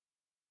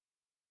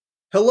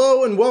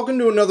Hello and welcome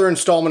to another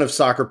installment of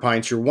Soccer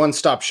Pints, your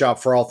one-stop shop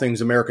for all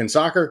things American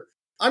soccer.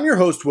 I'm your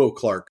host, Will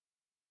Clark.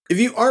 If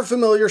you aren't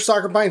familiar,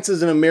 Soccer Pints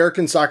is an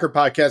American soccer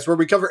podcast where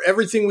we cover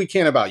everything we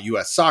can about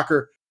U.S.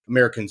 soccer,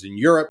 Americans in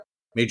Europe,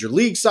 Major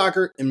League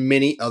Soccer, and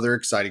many other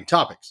exciting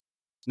topics.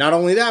 Not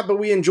only that, but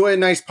we enjoy a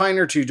nice pint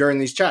or two during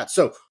these chats.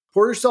 So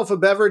pour yourself a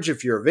beverage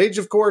if you're of age,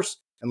 of course,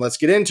 and let's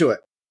get into it.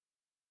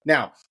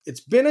 Now,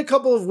 it's been a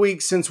couple of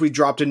weeks since we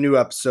dropped a new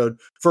episode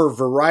for a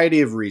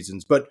variety of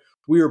reasons, but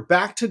we are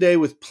back today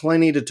with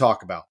plenty to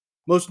talk about.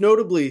 Most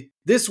notably,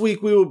 this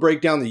week we will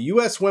break down the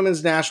U.S.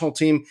 women's national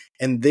team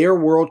and their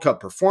World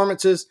Cup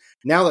performances.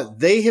 Now that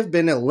they have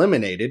been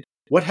eliminated,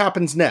 what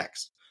happens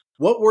next?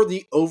 What were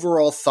the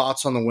overall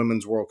thoughts on the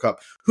Women's World Cup?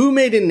 Who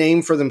made a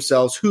name for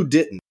themselves? Who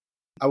didn't?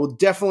 I will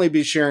definitely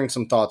be sharing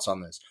some thoughts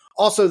on this.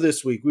 Also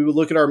this week, we will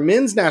look at our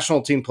men's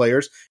national team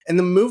players and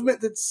the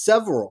movement that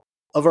several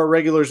of our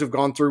regulars have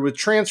gone through with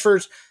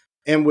transfers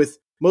and with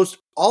most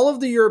all of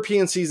the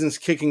European seasons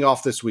kicking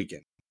off this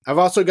weekend. I've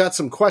also got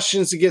some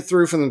questions to get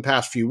through from the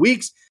past few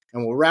weeks,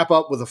 and we'll wrap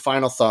up with a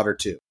final thought or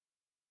two.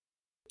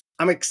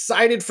 I'm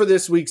excited for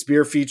this week's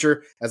beer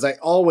feature, as I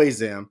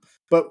always am,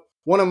 but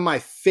one of my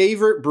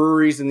favorite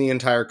breweries in the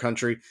entire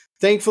country.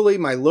 Thankfully,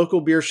 my local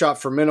beer shop,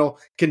 Fermental,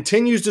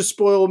 continues to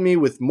spoil me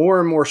with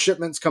more and more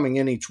shipments coming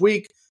in each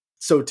week.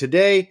 So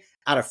today,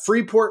 out of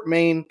Freeport,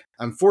 Maine,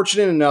 I'm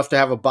fortunate enough to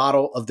have a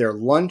bottle of their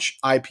Lunch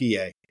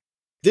IPA.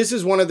 This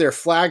is one of their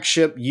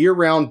flagship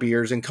year-round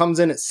beers and comes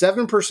in at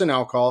 7%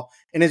 alcohol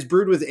and is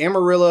brewed with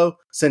Amarillo,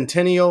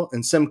 Centennial,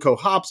 and Simcoe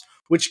hops,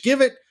 which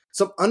give it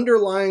some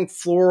underlying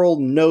floral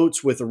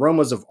notes with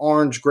aromas of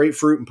orange,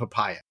 grapefruit, and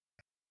papaya.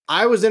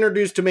 I was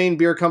introduced to Maine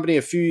Beer Company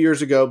a few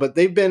years ago, but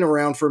they've been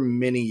around for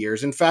many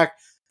years. In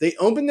fact, they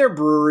opened their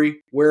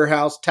brewery,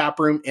 warehouse,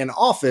 taproom, and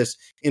office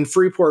in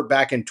Freeport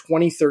back in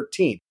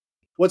 2013.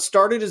 What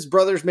started as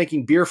brothers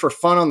making beer for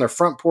fun on their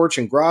front porch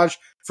and garage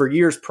for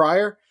years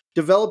prior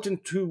developed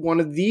into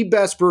one of the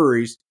best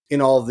breweries in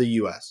all of the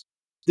U.S.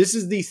 This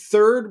is the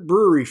third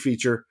brewery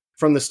feature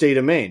from the state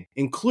of Maine,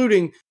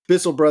 including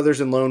Bissell Brothers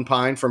and Lone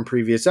Pine from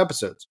previous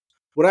episodes.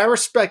 What I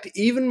respect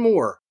even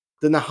more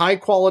than the high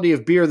quality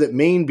of beer that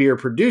Maine Beer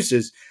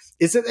produces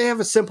is that they have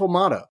a simple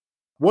motto,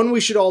 one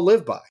we should all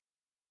live by.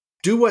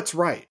 Do what's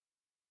right.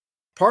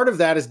 Part of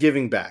that is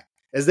giving back.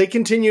 As they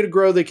continue to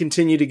grow, they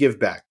continue to give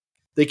back.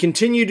 They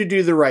continue to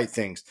do the right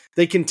things.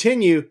 They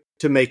continue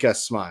to make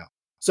us smile.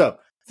 So,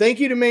 thank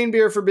you to Maine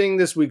Beer for being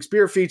this week's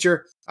beer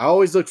feature. I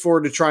always look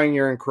forward to trying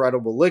your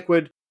incredible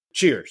liquid.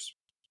 Cheers.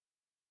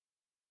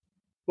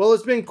 Well,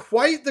 it's been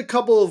quite the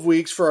couple of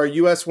weeks for our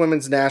U.S.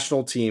 women's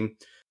national team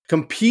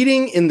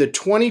competing in the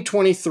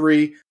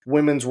 2023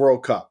 Women's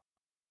World Cup.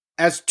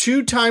 As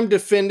two-time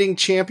defending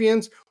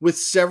champions with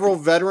several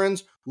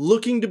veterans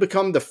looking to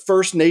become the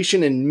first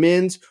nation in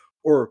men's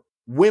or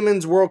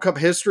women's World Cup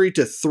history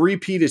to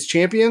three-peat as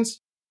champions,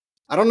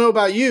 I don't know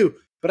about you,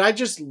 but I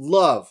just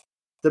love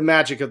the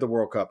magic of the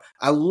World Cup.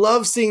 I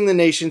love seeing the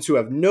nations who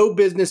have no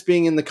business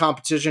being in the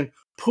competition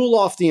pull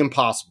off the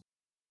impossible.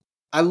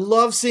 I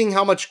love seeing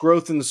how much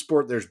growth in the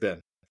sport there's been.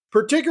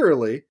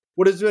 Particularly,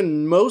 what has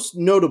been most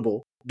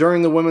notable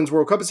during the Women's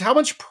World Cup is how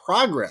much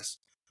progress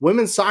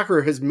women's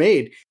soccer has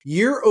made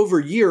year over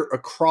year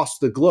across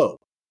the globe.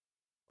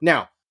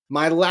 Now,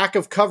 my lack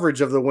of coverage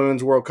of the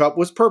Women's World Cup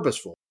was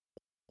purposeful.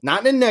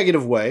 Not in a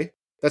negative way.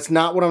 That's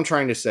not what I'm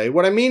trying to say.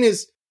 What I mean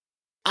is,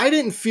 I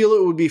didn't feel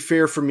it would be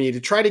fair for me to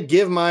try to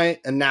give my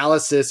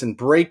analysis and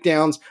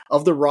breakdowns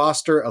of the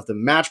roster, of the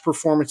match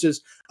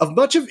performances, of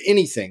much of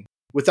anything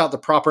without the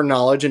proper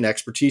knowledge and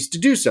expertise to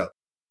do so.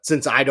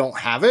 Since I don't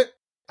have it,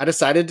 I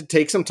decided to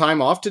take some time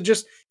off to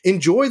just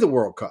enjoy the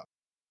World Cup,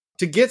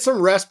 to get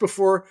some rest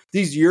before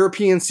these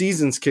European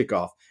seasons kick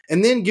off,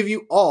 and then give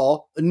you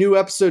all a new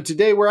episode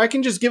today where I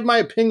can just give my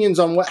opinions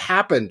on what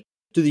happened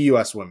to the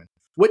U.S. women,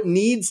 what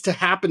needs to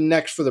happen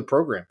next for the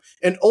program,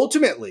 and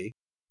ultimately,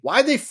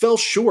 why they fell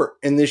short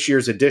in this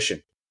year's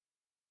edition.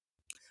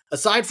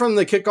 Aside from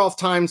the kickoff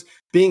times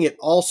being at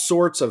all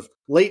sorts of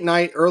late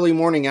night, early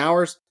morning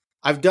hours,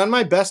 I've done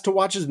my best to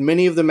watch as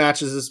many of the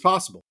matches as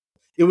possible.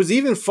 It was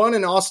even fun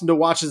and awesome to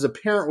watch as a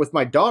parent with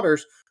my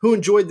daughters who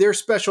enjoyed their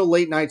special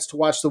late nights to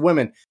watch the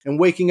women and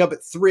waking up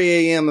at 3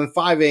 a.m. and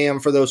 5 a.m.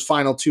 for those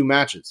final two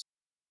matches.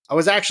 I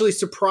was actually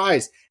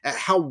surprised at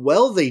how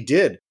well they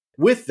did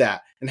with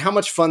that and how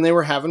much fun they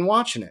were having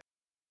watching it.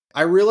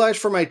 I realized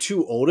for my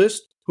two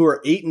oldest, who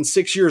are 8 and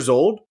 6 years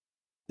old,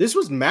 this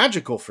was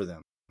magical for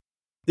them.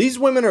 These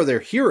women are their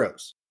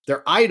heroes,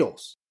 their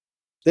idols.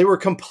 They were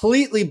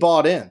completely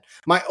bought in.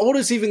 My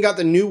oldest even got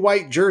the new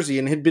white jersey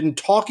and had been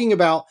talking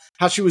about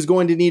how she was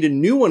going to need a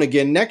new one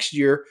again next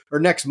year or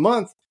next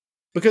month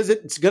because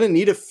it's going to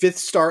need a fifth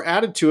star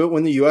added to it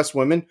when the U.S.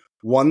 women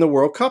won the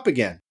World Cup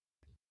again.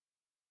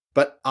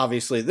 But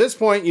obviously at this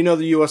point, you know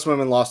the U.S.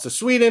 women lost to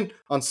Sweden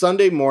on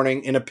Sunday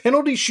morning in a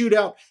penalty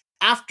shootout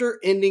after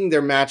ending their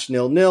match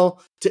 0-0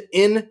 to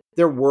end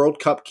their World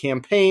Cup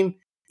campaign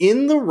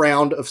in the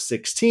round of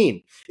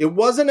 16. It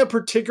wasn't a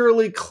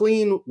particularly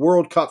clean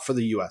World Cup for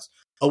the U.S.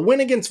 A win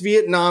against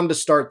Vietnam to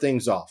start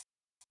things off.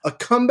 a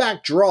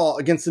comeback draw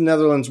against the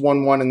Netherlands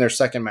 1-1 in their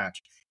second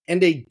match,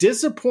 and a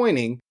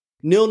disappointing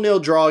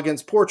 0-0 draw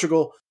against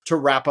Portugal to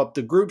wrap up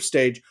the group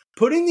stage,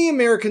 putting the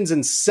Americans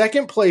in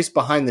second place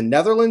behind the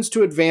Netherlands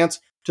to advance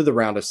to the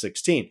round of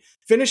 16.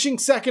 Finishing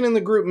second in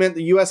the group meant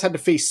the US had to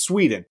face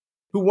Sweden,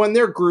 who won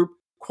their group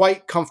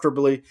quite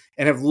comfortably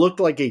and have looked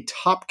like a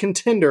top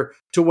contender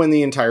to win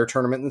the entire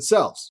tournament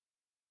themselves.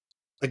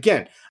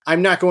 Again,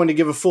 I'm not going to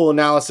give a full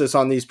analysis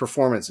on these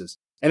performances,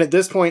 and at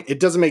this point, it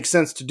doesn't make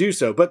sense to do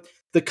so, but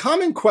the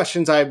common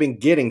questions I have been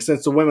getting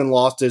since the women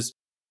lost is,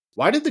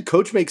 why did the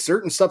coach make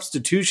certain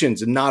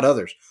substitutions and not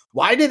others?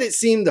 Why did it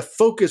seem the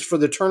focus for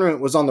the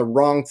tournament was on the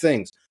wrong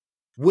things?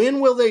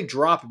 When will they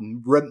drop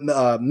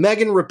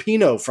Megan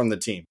Rapinoe from the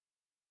team?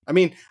 I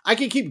mean, I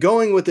can keep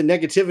going with the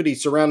negativity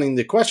surrounding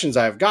the questions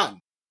I have gotten.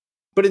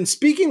 But in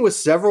speaking with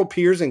several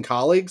peers and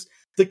colleagues,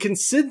 the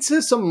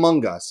consensus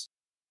among us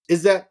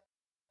is that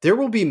there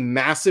will be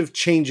massive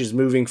changes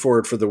moving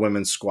forward for the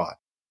women's squad.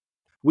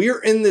 We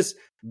are in this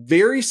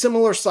very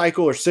similar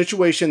cycle or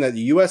situation that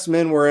the U.S.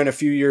 men were in a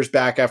few years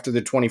back after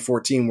the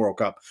 2014 World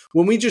Cup,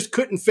 when we just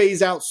couldn't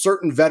phase out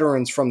certain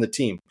veterans from the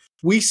team.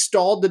 We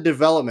stalled the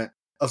development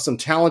of some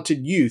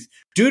talented youth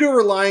due to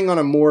relying on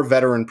a more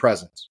veteran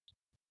presence.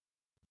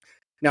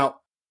 Now,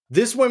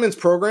 this women's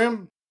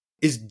program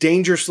is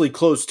dangerously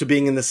close to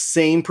being in the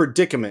same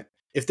predicament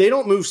if they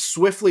don't move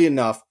swiftly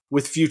enough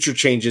with future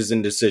changes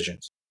and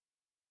decisions.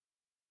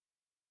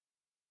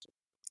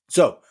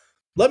 So,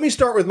 let me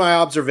start with my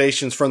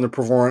observations from the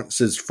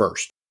performances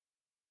first.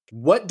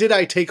 What did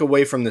I take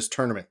away from this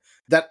tournament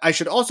that I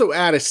should also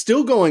add is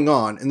still going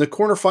on and the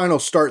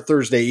quarterfinals start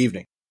Thursday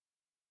evening?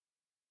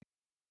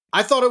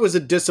 I thought it was a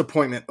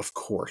disappointment, of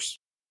course.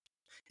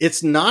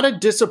 It's not a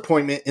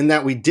disappointment in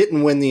that we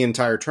didn't win the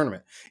entire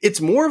tournament.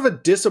 It's more of a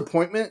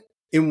disappointment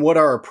in what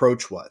our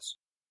approach was.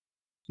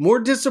 More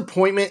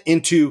disappointment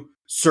into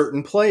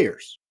certain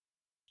players.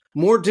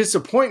 More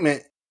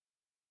disappointment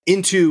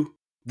into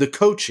the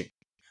coaching.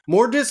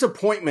 More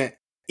disappointment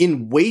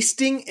in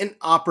wasting an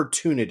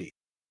opportunity.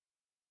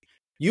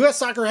 U.S.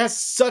 soccer has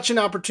such an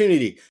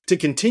opportunity to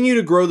continue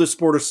to grow the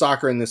sport of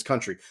soccer in this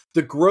country.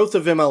 The growth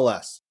of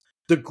MLS,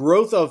 the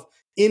growth of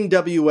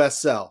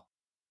NWSL,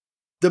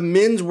 the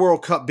Men's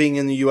World Cup being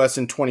in the U.S.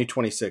 in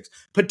 2026,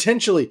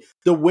 potentially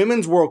the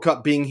Women's World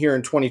Cup being here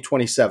in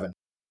 2027.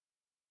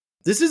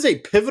 This is a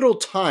pivotal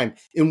time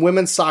in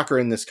women's soccer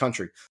in this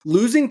country.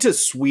 Losing to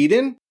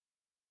Sweden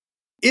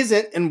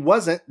isn't and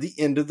wasn't the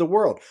end of the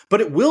world,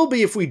 but it will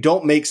be if we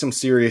don't make some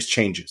serious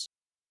changes.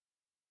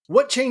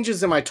 What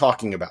changes am I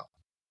talking about?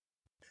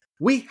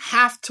 We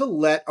have to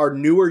let our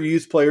newer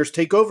youth players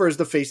take over as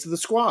the face of the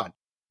squad.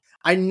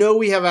 I know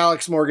we have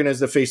Alex Morgan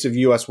as the face of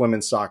U.S.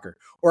 women's soccer,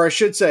 or I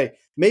should say,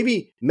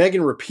 maybe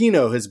Megan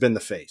Rapinoe has been the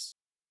face.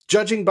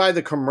 Judging by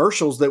the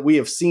commercials that we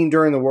have seen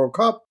during the World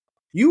Cup,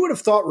 you would have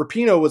thought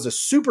Rapinoe was a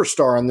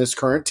superstar on this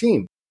current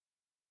team.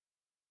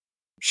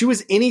 She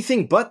was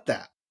anything but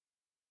that.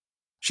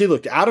 She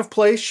looked out of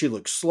place. She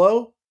looked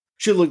slow.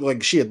 She looked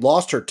like she had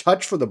lost her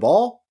touch for the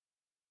ball.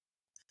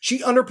 She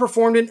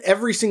underperformed in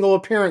every single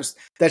appearance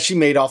that she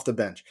made off the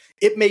bench.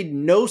 It made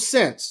no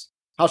sense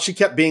how she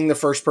kept being the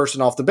first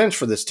person off the bench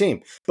for this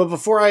team. But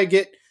before I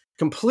get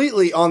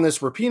completely on this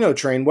Rapinoe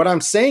train, what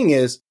I'm saying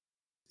is,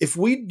 if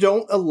we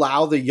don't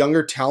allow the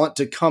younger talent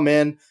to come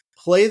in,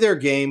 play their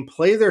game,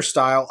 play their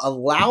style,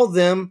 allow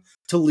them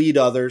to lead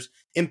others,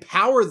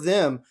 empower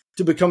them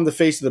to become the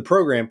face of the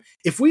program,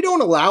 if we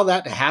don't allow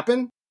that to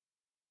happen,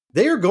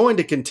 they are going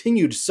to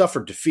continue to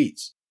suffer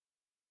defeats.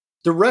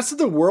 The rest of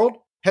the world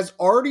has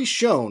already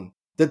shown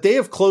that they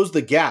have closed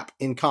the gap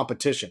in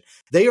competition.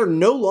 They are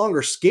no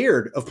longer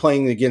scared of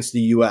playing against the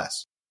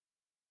U.S.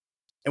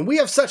 And we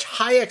have such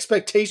high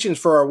expectations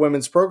for our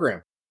women's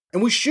program,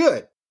 and we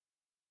should.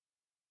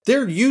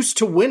 They're used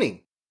to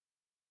winning.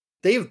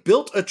 They have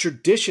built a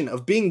tradition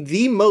of being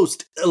the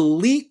most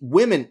elite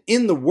women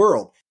in the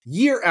world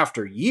year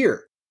after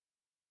year.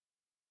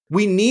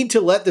 We need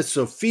to let the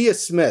Sophia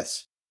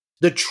Smiths,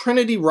 the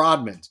Trinity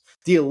Rodmans,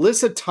 the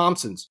Alyssa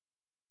Thompsons,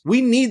 we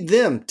need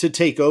them to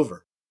take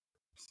over.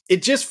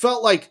 It just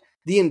felt like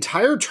the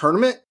entire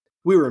tournament,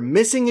 we were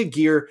missing a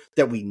gear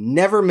that we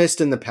never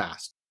missed in the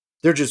past.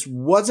 There just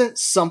wasn't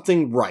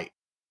something right.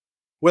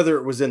 Whether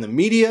it was in the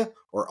media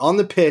or on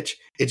the pitch,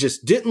 it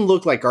just didn't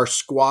look like our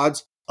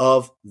squads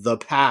of the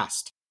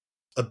past.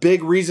 A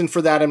big reason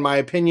for that, in my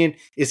opinion,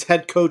 is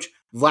head coach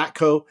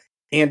Vlatko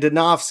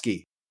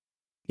Andonovski.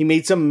 He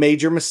made some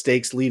major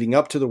mistakes leading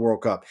up to the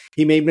World Cup.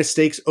 He made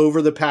mistakes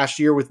over the past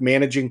year with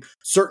managing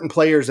certain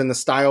players and the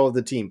style of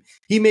the team.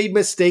 He made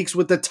mistakes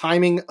with the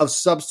timing of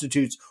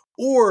substitutes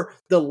or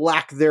the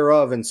lack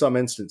thereof in some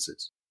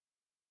instances.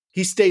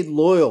 He stayed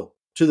loyal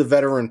to the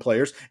veteran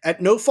players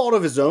at no fault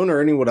of his own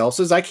or anyone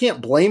else's. I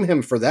can't blame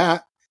him for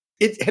that.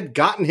 It had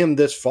gotten him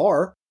this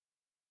far.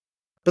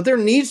 But there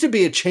needs to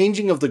be a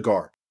changing of the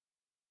guard.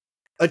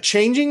 A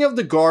changing of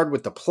the guard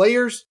with the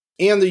players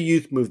and the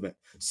youth movement,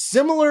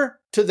 similar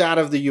to that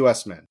of the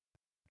U.S. men.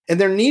 And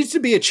there needs to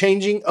be a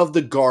changing of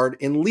the guard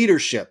in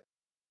leadership,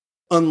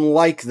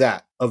 unlike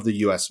that of the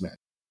U.S. men.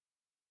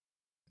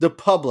 the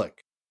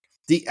public,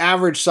 the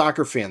average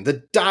soccer fan,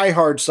 the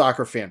diehard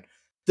soccer fan,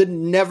 the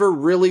never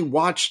really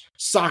watched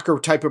soccer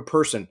type of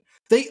person,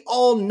 they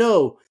all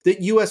know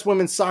that U.S.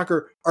 women's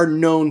soccer are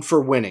known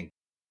for winning,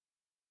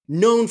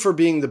 known for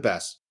being the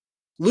best.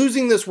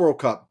 Losing this World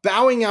Cup,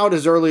 bowing out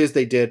as early as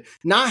they did,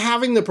 not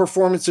having the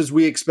performances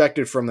we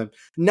expected from them,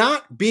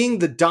 not being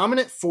the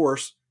dominant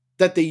force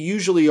that they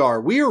usually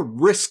are. We are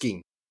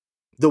risking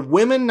the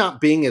women not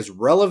being as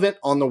relevant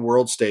on the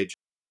world stage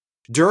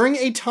during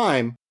a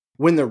time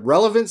when the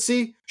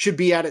relevancy should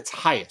be at its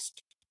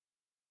highest.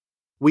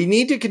 We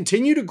need to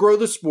continue to grow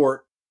the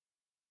sport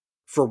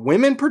for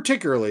women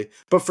particularly,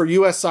 but for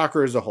U.S.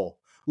 soccer as a whole.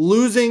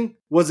 Losing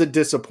was a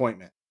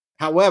disappointment.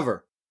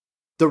 However,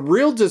 the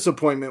real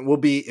disappointment will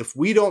be if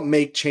we don't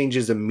make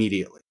changes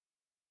immediately.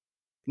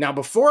 Now,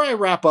 before I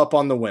wrap up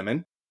on the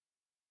women,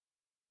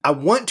 I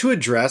want to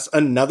address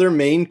another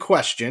main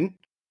question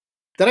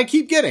that I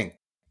keep getting,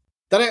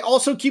 that I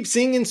also keep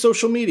seeing in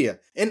social media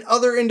and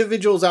other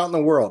individuals out in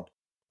the world.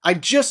 I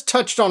just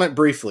touched on it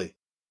briefly,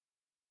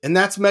 and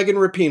that's Megan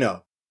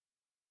Rapinoe.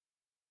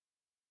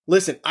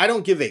 Listen, I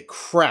don't give a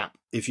crap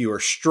if you are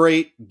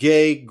straight,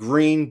 gay,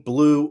 green,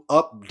 blue,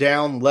 up,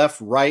 down,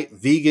 left, right,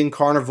 vegan,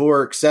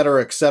 carnivore,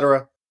 etc.,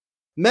 etc.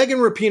 Megan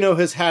Rapinoe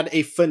has had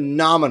a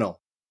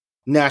phenomenal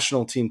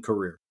national team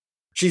career.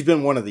 She's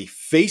been one of the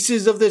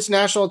faces of this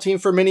national team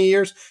for many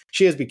years.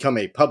 She has become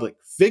a public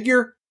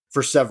figure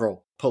for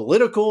several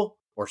political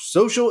or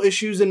social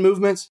issues and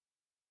movements.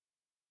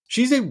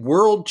 She's a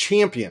world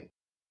champion.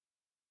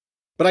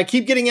 But I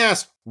keep getting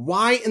asked,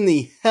 why in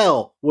the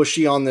hell was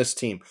she on this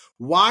team?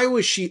 Why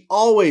was she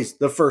always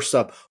the first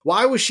sub?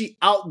 Why was she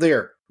out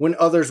there when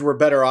others were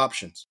better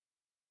options?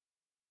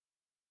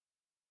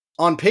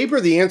 On paper,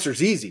 the answer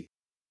is easy.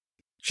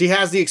 She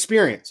has the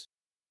experience.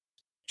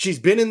 She's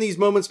been in these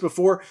moments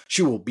before.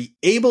 She will be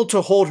able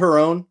to hold her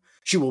own.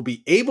 She will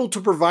be able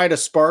to provide a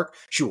spark.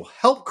 She will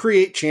help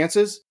create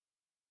chances.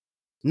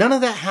 None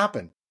of that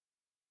happened.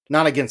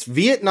 Not against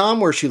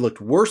Vietnam, where she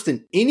looked worse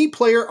than any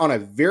player on a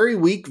very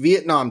weak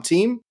Vietnam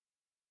team.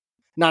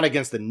 Not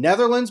against the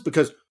Netherlands,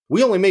 because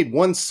we only made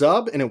one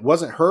sub and it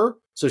wasn't her.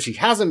 So she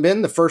hasn't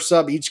been the first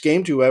sub each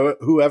game to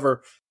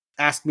whoever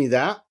asked me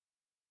that.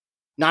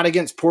 Not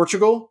against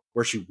Portugal,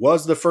 where she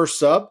was the first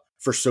sub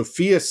for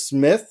Sophia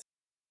Smith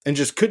and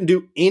just couldn't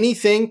do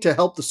anything to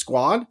help the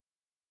squad.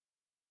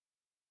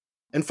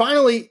 And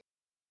finally,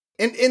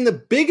 and in the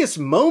biggest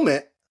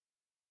moment,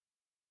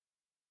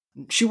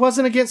 she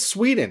wasn't against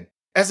Sweden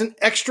as an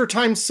extra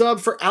time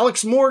sub for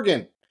Alex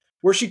Morgan,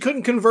 where she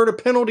couldn't convert a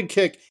penalty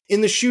kick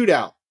in the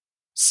shootout,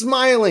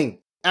 smiling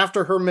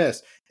after her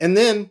miss, and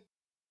then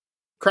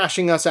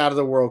crashing us out of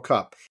the World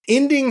Cup,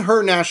 ending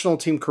her national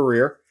team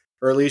career,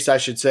 or at least I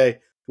should say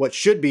what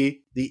should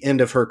be the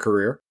end of her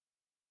career.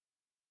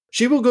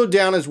 She will go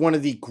down as one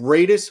of the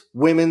greatest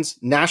women's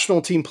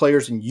national team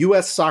players in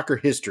U.S. soccer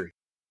history,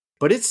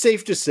 but it's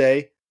safe to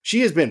say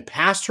she has been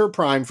past her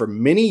prime for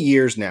many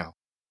years now.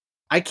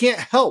 I can't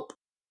help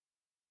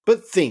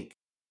but think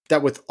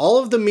that with all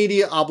of the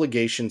media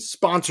obligations,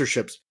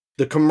 sponsorships,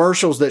 the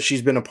commercials that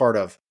she's been a part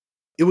of,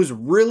 it was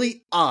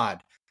really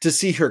odd to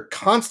see her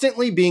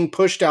constantly being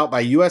pushed out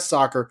by U.S.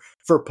 soccer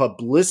for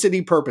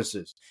publicity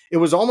purposes. It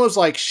was almost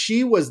like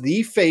she was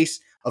the face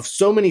of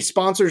so many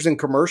sponsors and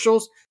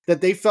commercials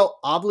that they felt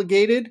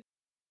obligated,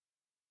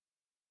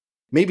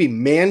 maybe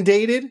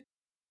mandated,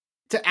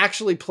 to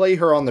actually play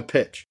her on the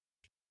pitch.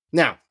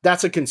 Now,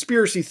 that's a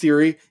conspiracy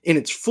theory in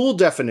its full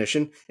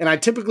definition, and I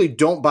typically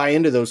don't buy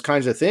into those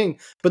kinds of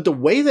things, but the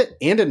way that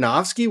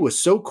Andonovski was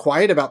so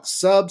quiet about the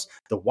subs,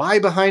 the why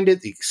behind it,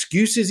 the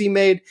excuses he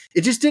made,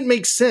 it just didn't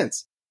make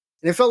sense.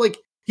 And it felt like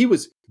he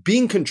was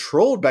being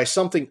controlled by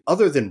something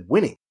other than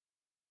winning.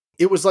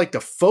 It was like the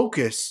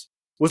focus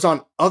was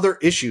on other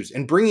issues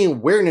and bringing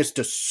awareness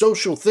to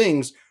social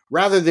things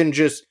rather than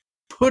just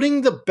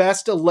putting the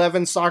best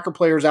 11 soccer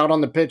players out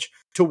on the pitch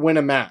to win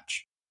a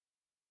match.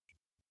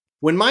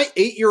 When my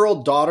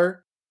 8-year-old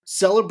daughter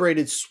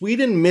celebrated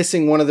Sweden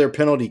missing one of their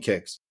penalty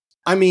kicks,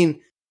 I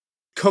mean,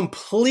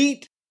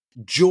 complete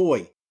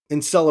joy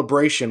and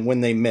celebration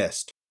when they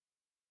missed,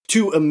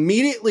 to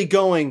immediately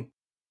going,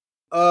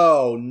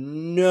 oh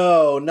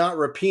no, not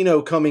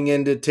Rapinoe coming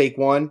in to take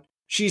one.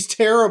 She's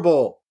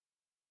terrible.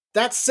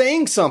 That's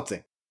saying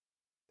something.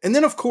 And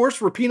then, of course,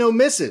 Rapinoe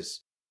misses,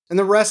 and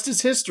the rest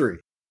is history.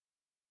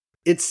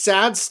 It's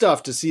sad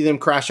stuff to see them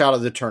crash out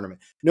of the tournament.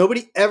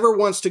 Nobody ever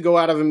wants to go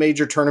out of a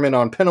major tournament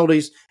on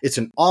penalties. It's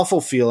an awful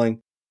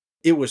feeling.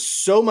 It was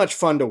so much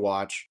fun to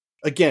watch.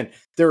 Again,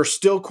 there are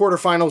still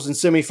quarterfinals and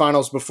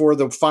semifinals before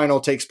the final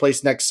takes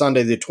place next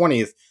Sunday, the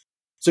 20th.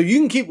 So you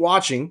can keep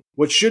watching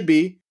what should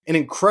be an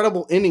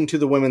incredible ending to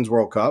the Women's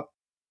World Cup.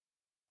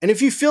 And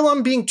if you feel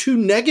I'm being too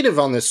negative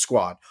on this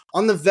squad,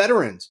 on the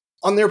veterans,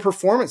 on their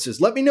performances,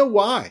 let me know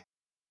why.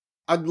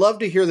 I'd love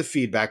to hear the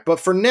feedback. But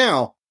for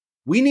now,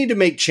 we need to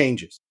make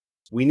changes.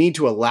 We need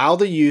to allow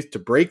the youth to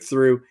break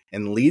through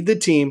and lead the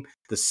team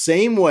the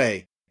same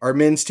way our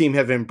men's team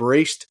have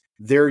embraced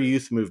their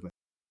youth movement.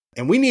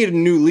 And we need a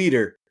new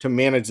leader to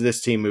manage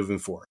this team moving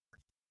forward.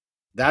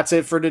 That's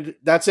it for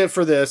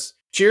this.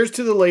 Cheers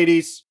to the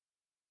ladies.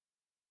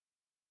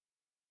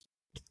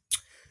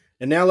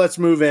 And now let's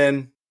move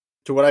in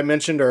to what I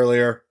mentioned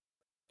earlier.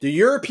 The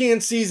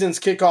European seasons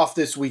kick off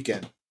this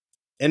weekend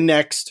and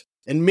next,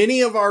 and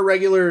many of our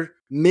regular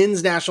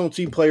men's national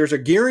team players are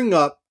gearing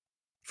up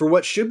for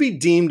what should be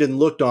deemed and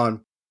looked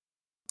on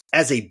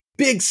as a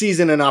big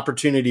season and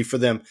opportunity for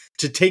them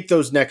to take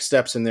those next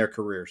steps in their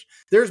careers.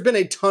 There's been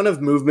a ton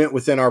of movement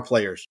within our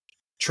players,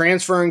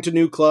 transferring to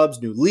new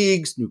clubs, new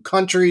leagues, new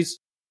countries.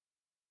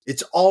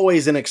 It's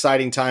always an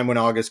exciting time when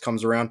August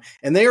comes around,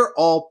 and they are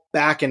all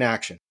back in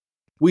action.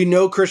 We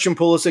know Christian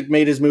Pulisic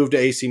made his move to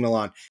AC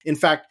Milan. In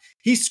fact,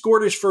 he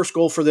scored his first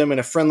goal for them in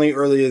a friendly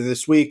earlier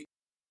this week.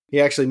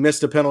 He actually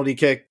missed a penalty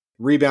kick.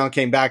 Rebound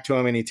came back to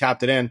him and he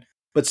tapped it in.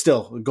 But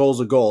still, a goal's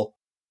a goal.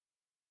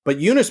 But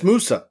Yunus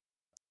Musa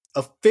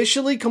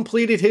officially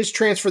completed his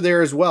transfer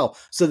there as well.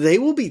 So they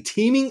will be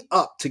teaming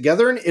up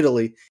together in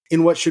Italy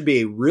in what should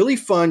be a really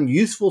fun,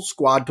 youthful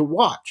squad to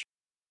watch.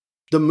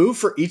 The move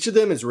for each of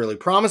them is really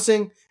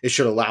promising. It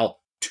should allow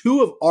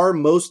two of our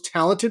most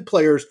talented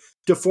players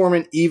to form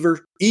an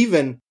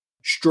even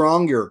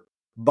stronger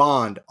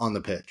bond on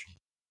the pitch.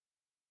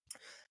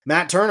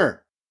 Matt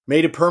Turner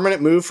made a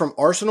permanent move from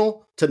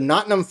Arsenal to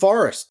Nottingham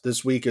Forest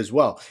this week as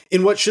well,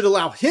 in what should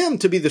allow him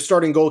to be the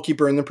starting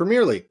goalkeeper in the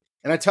Premier League.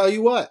 And I tell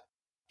you what,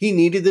 he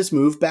needed this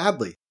move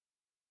badly.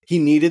 He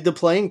needed the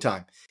playing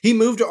time. He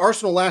moved to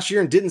Arsenal last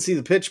year and didn't see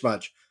the pitch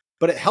much,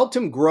 but it helped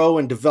him grow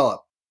and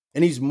develop.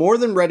 And he's more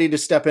than ready to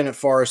step in at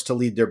Forest to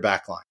lead their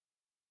backline.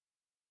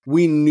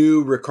 We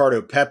knew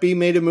Ricardo Pepi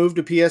made a move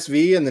to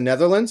PSV in the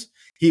Netherlands.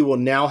 He will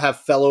now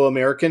have fellow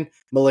American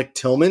Malik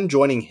Tillman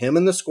joining him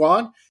in the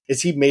squad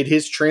as he made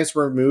his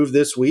transfer move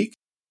this week.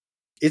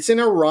 It's an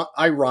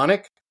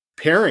ironic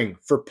pairing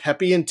for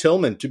Pepi and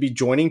Tillman to be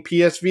joining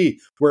PSV,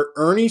 where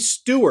Ernie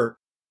Stewart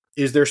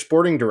is their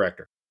sporting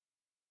director.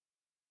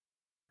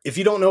 If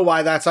you don't know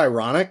why that's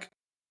ironic,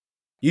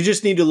 you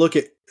just need to look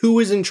at who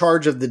is in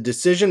charge of the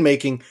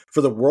decision-making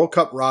for the World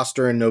Cup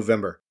roster in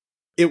November.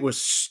 It was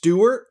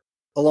Stewart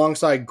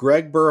alongside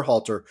Greg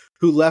Berhalter,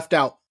 who left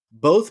out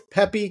both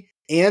Pepi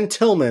and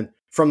Tillman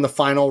from the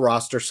final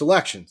roster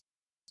selections.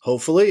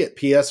 Hopefully at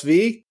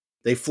PSV,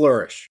 they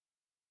flourish.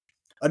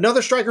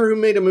 Another striker who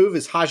made a move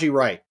is Haji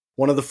Wright,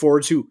 one of the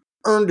forwards who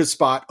earned a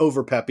spot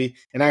over Pepi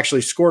and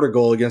actually scored a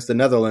goal against the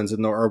Netherlands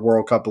in our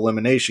World Cup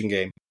elimination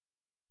game.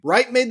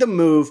 Wright made the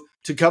move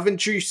to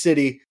Coventry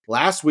City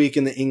last week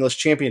in the English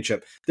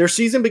Championship. Their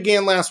season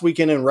began last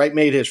weekend and Wright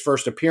made his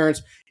first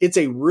appearance. It's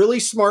a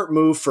really smart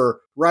move for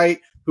Wright,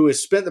 who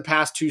has spent the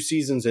past 2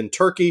 seasons in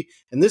Turkey,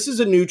 and this is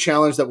a new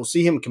challenge that will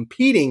see him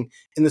competing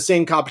in the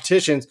same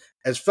competitions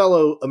as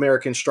fellow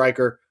American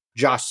striker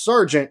Josh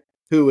Sargent,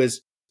 who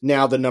is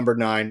now the number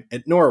 9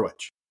 at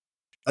Norwich.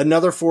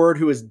 Another forward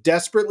who is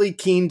desperately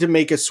keen to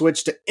make a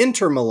switch to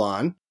Inter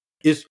Milan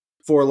is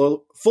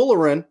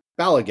Folarin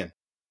Balogun.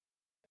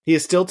 He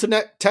is still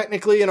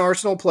technically an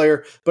Arsenal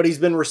player, but he's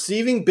been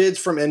receiving bids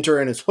from Inter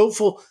and is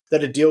hopeful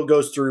that a deal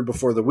goes through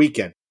before the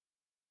weekend.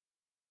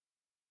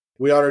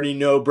 We already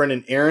know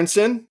Brendan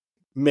Aronson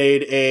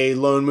made a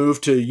loan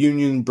move to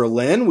Union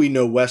Berlin. We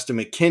know Weston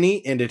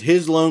McKennie ended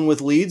his loan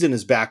with Leeds and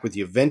is back with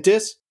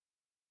Juventus.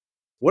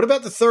 What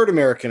about the third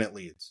American at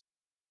Leeds?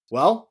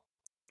 Well,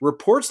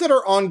 reports that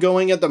are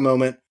ongoing at the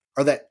moment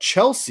are that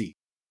Chelsea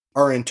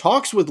are in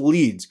talks with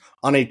Leeds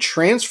on a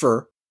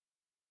transfer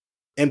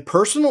and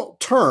personal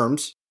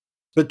terms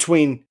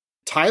between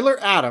Tyler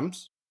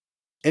Adams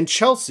and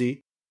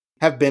Chelsea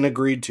have been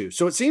agreed to.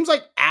 So it seems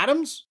like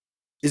Adams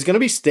is going to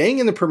be staying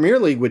in the Premier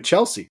League with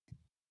Chelsea.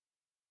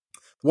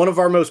 One of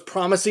our most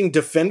promising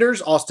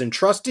defenders, Austin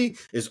Trusty,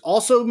 is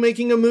also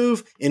making a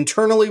move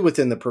internally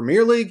within the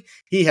Premier League.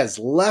 He has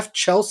left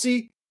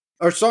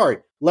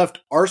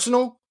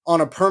Arsenal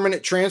on a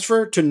permanent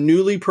transfer to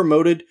newly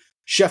promoted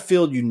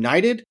Sheffield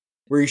United,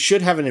 where he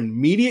should have an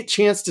immediate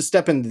chance to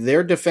step into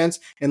their defense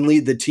and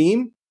lead the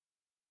team.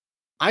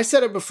 I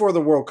said it before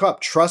the World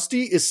Cup.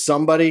 Trusty is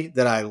somebody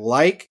that I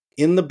like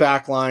in the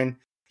back line.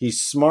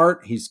 He's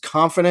smart. He's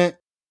confident.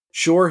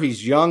 Sure,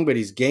 he's young, but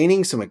he's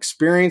gaining some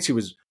experience. He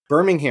was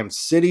Birmingham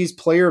City's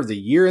Player of the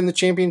Year in the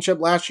championship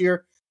last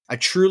year. I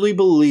truly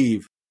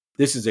believe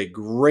this is a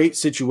great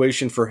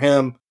situation for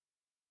him.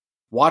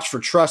 Watch for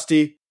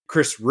Trusty.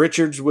 Chris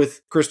Richards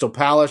with Crystal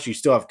Palace. You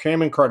still have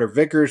Cameron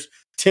Carter-Vickers,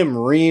 Tim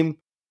Ream.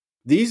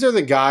 These are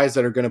the guys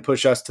that are going to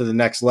push us to the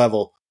next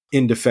level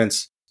in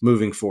defense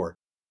moving forward.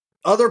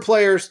 Other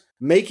players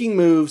making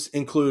moves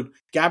include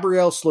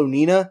Gabriel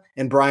Slonina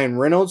and Brian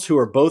Reynolds, who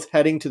are both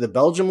heading to the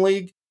Belgium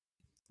League.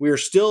 We are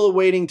still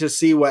waiting to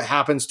see what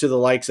happens to the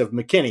likes of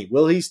McKennie.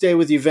 Will he stay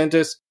with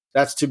Juventus?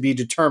 That's to be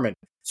determined.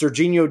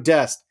 Serginho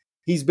Dest,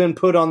 he's been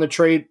put on the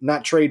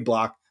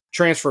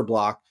transfer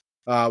block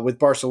with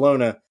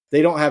Barcelona.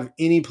 They don't have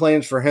any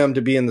plans for him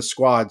to be in the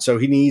squad, so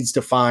he needs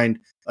to find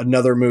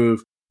another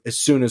move as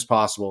soon as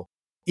possible.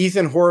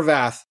 Ethan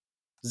Horvath,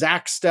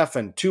 Zach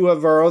Steffen, 2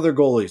 of our other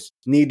goalies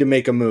need to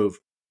make a move,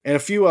 and a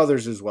few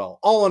others as well.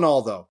 All in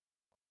all, though,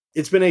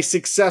 it's been a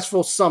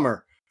successful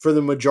summer for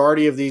the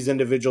majority of these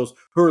individuals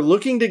who are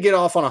looking to get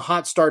off on a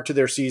hot start to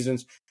their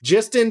seasons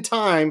just in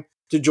time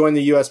to join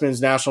the U.S.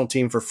 men's national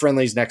team for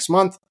friendlies next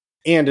month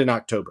and in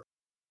October.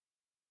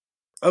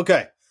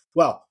 Okay,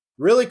 well,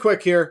 really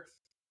quick here.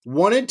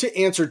 Wanted to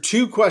answer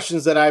two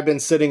questions that I've been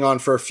sitting on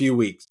for a few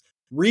weeks.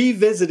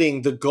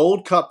 Revisiting the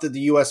Gold Cup that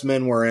the U.S.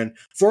 men were in,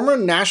 former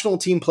national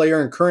team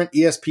player and current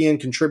ESPN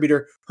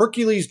contributor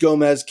Herculez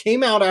Gomez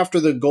came out after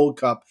the Gold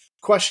Cup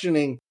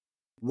questioning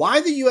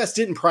why the U.S.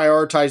 didn't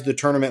prioritize the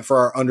tournament for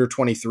our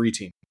under-23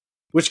 team,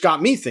 which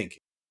got me thinking.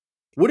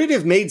 Would it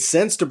have made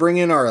sense to bring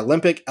in our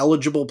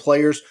Olympic-eligible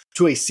players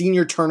to a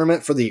senior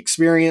tournament for the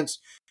experience,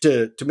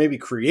 to maybe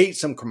create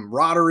some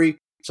camaraderie,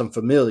 some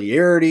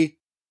familiarity?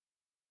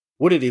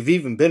 Would it have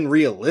even been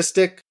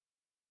realistic?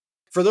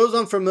 For those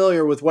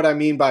unfamiliar with what I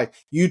mean by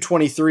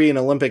U23 and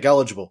Olympic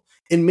eligible,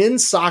 in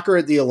men's soccer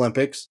at the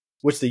Olympics,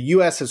 which the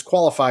U.S. has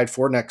qualified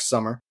for next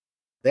summer,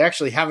 they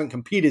actually haven't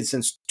competed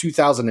since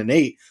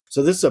 2008,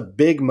 so this is a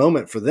big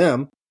moment for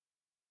them.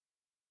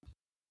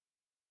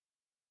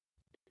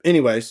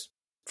 Anyways,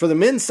 for the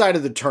men's side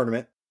of the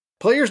tournament,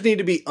 players need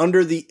to be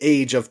under the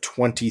age of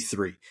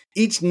 23.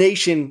 Each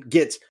nation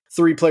gets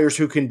 3 players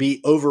who can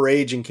be over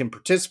age and can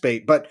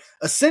participate, but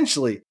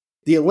essentially,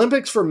 the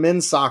Olympics for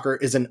men's soccer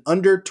is an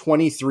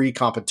under-23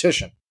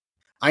 competition.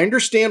 I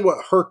understand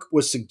what Herc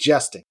was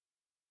suggesting.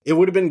 It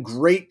would have been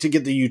great to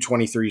get the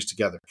U23s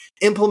together,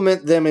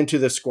 implement them into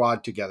the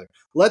squad together,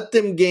 let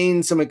them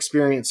gain some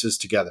experiences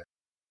together.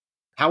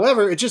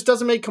 However, it just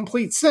doesn't make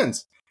complete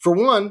sense. For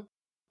one,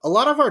 a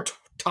lot of our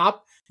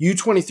top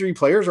U23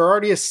 players are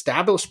already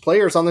established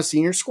players on the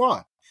senior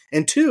squad.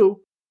 And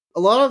two, a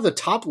lot of the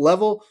top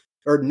level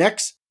or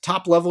next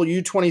top level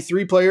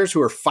U23 players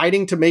who are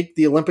fighting to make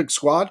the Olympic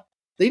squad,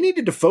 they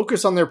needed to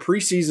focus on their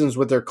preseasons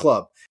with their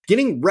club,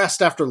 getting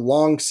rest after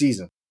long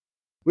season.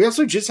 We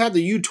also just had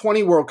the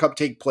U20 World Cup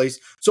take place,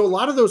 so a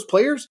lot of those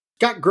players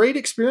got great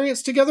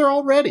experience together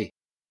already.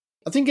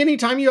 I think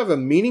anytime you have a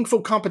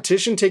meaningful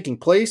competition taking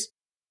place,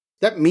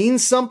 that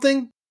means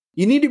something.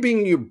 You need to be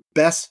in your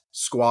best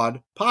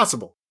squad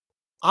possible.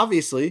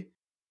 Obviously,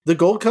 the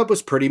Gold Cup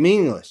was pretty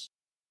meaningless.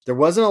 There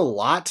wasn't a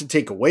lot to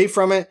take away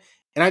from it,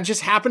 and I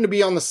just happened to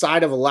be on the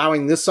side of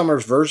allowing this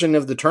summer's version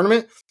of the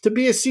tournament to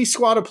be a C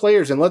squad of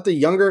players and let the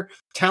younger,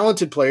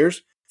 talented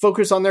players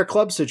focus on their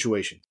club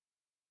situation.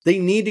 They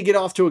need to get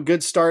off to a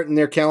good start in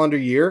their calendar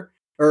year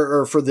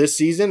or for this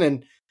season,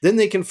 and then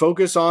they can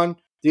focus on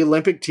the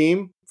Olympic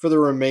team for the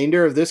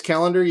remainder of this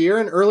calendar year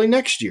and early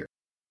next year.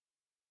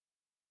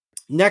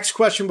 Next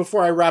question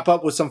before I wrap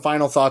up with some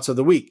final thoughts of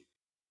the week.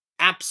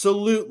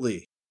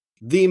 Absolutely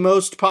the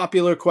most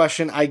popular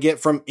question I get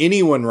from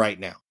anyone right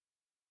now.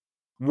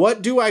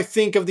 What do I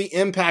think of the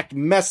impact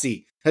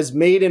Messi has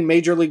made in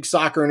Major League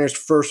Soccer in his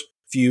first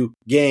few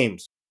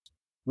games?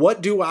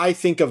 What do I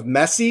think of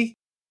Messi?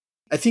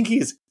 I think he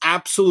has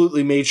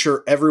absolutely made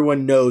sure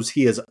everyone knows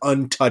he is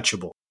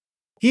untouchable.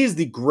 He is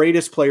the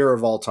greatest player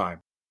of all time.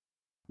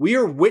 We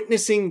are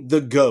witnessing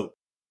the GOAT,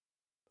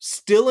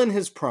 still in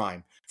his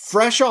prime,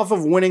 fresh off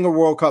of winning a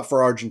World Cup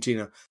for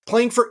Argentina,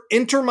 playing for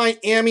Inter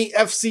Miami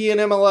FC in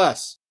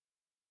MLS.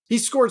 He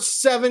scored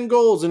 7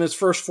 goals in his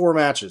first 4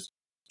 matches.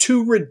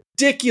 2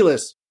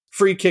 ridiculous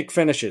free kick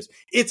finishes.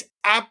 It's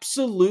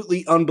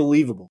absolutely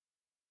unbelievable.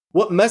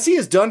 What Messi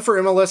has done for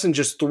MLS in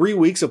just 3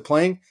 weeks of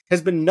playing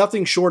has been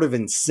nothing short of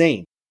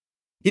insane.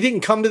 He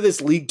didn't come to this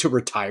league to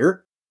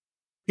retire.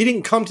 He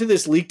didn't come to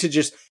this league to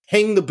just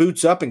hang the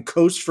boots up and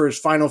coast for his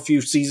final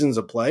few seasons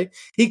of play.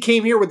 He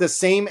came here with the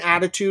same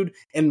attitude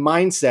and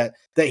mindset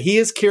that he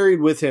has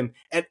carried with him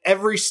at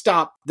every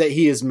stop that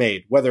he has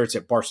made, whether it's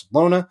at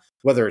Barcelona,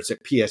 whether it's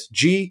at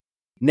PSG,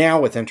 now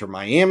with Inter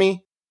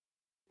Miami,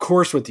 of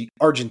course with the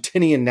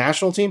Argentinian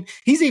national team.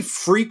 He's a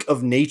freak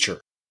of nature.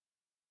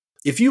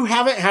 If you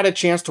haven't had a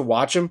chance to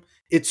watch him,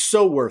 it's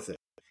so worth it.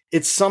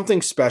 It's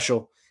something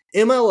special.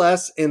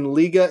 MLS and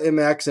Liga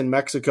MX in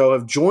Mexico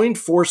have joined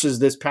forces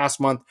this past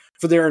month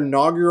for their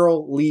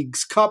inaugural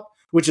Leagues Cup,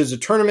 which is a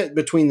tournament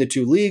between the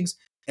 2 leagues,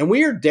 and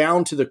we are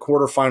down to the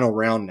quarterfinal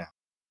round now.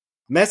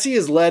 Messi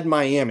has led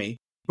Miami,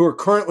 who are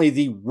currently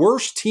the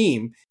worst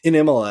team in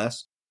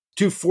MLS,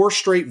 to 4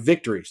 straight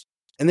victories,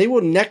 and they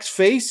will next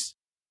face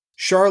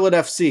Charlotte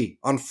FC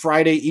on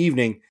Friday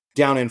evening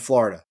down in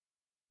Florida.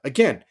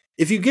 Again,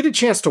 if you get a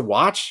chance to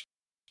watch,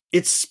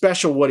 it's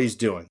special what he's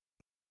doing.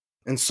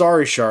 And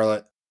sorry,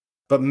 Charlotte,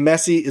 but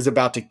Messi is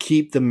about to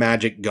keep the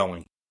magic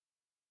going.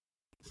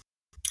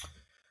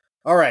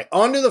 All right,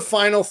 on to the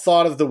final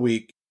thought of the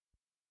week.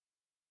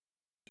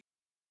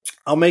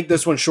 I'll make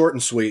this one short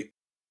and sweet.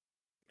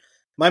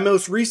 My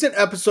most recent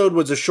episode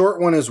was a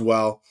short one as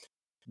well.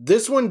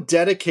 This one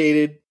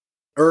dedicated,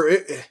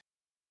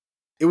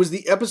 it was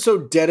the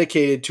episode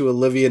dedicated to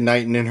Olivia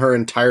Knighton and her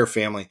entire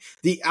family.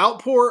 The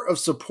outpour of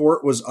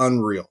support was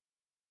unreal.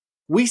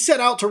 We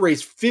set out to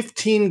raise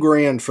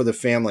 $15,000 for the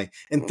family,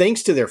 and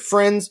thanks to their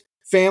friends,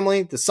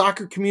 family, the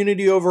soccer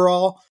community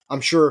overall,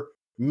 I'm sure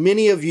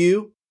many of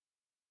you,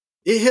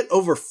 it hit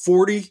over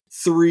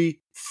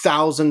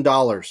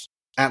 $43,000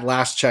 at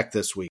last check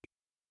this week.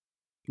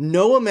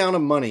 No amount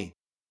of money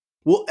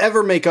will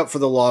ever make up for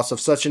the loss of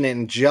such an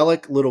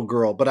angelic little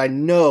girl, but I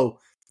know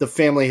the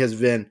family has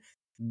been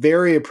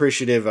very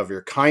appreciative of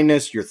your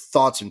kindness, your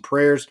thoughts and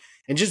prayers,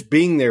 and just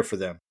being there for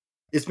them.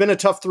 It's been a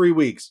tough 3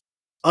 weeks,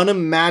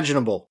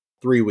 unimaginable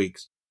 3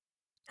 weeks.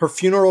 Her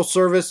funeral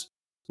service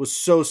was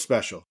so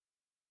special.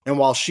 And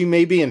while she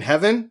may be in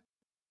heaven,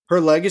 her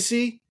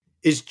legacy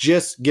is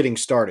just getting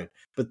started.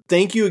 But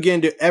thank you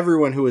again to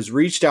everyone who has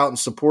reached out and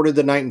supported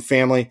the Knighton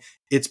family.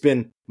 It's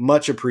been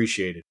much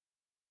appreciated.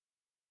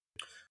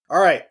 All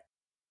right.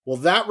 Well,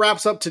 that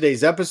wraps up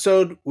today's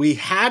episode. We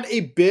had a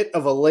bit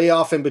of a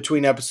layoff in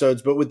between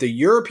episodes, but with the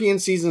European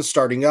season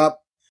starting up,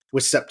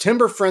 with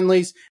September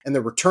friendlies and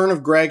the return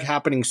of Greg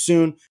happening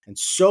soon, and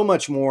so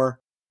much more,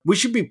 we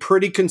should be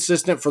pretty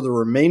consistent for the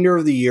remainder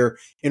of the year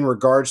in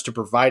regards to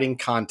providing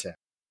content.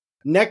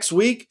 Next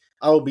week,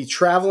 I will be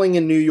traveling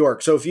in New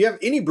York, so if you have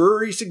any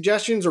brewery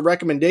suggestions or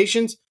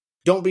recommendations,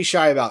 don't be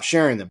shy about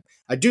sharing them.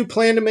 I do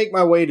plan to make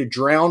my way to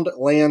Drowned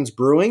Lands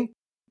Brewing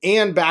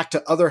and back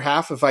to Other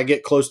Half if I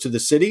get close to the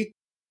city.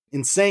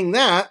 In saying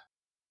that,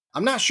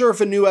 I'm not sure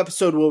if a new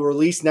episode will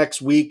release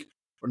next week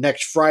or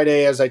next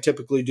Friday as I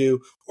typically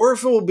do, or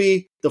if it will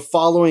be the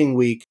following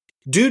week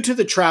due to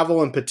the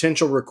travel and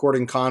potential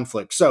recording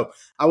conflict. So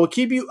I will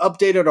keep you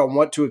updated on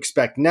what to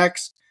expect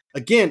next.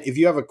 Again, if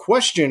you have a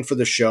question for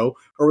the show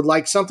or would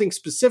like something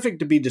specific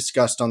to be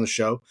discussed on the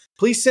show,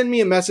 please send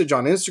me a message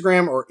on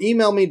Instagram or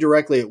email me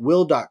directly at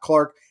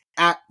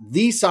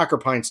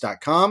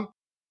will.clark@thesoccerpints.com.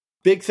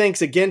 Big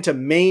thanks again to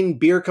Maine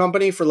Beer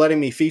Company for letting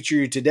me feature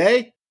you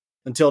today.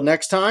 Until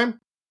next time,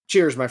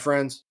 cheers, my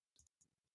friends.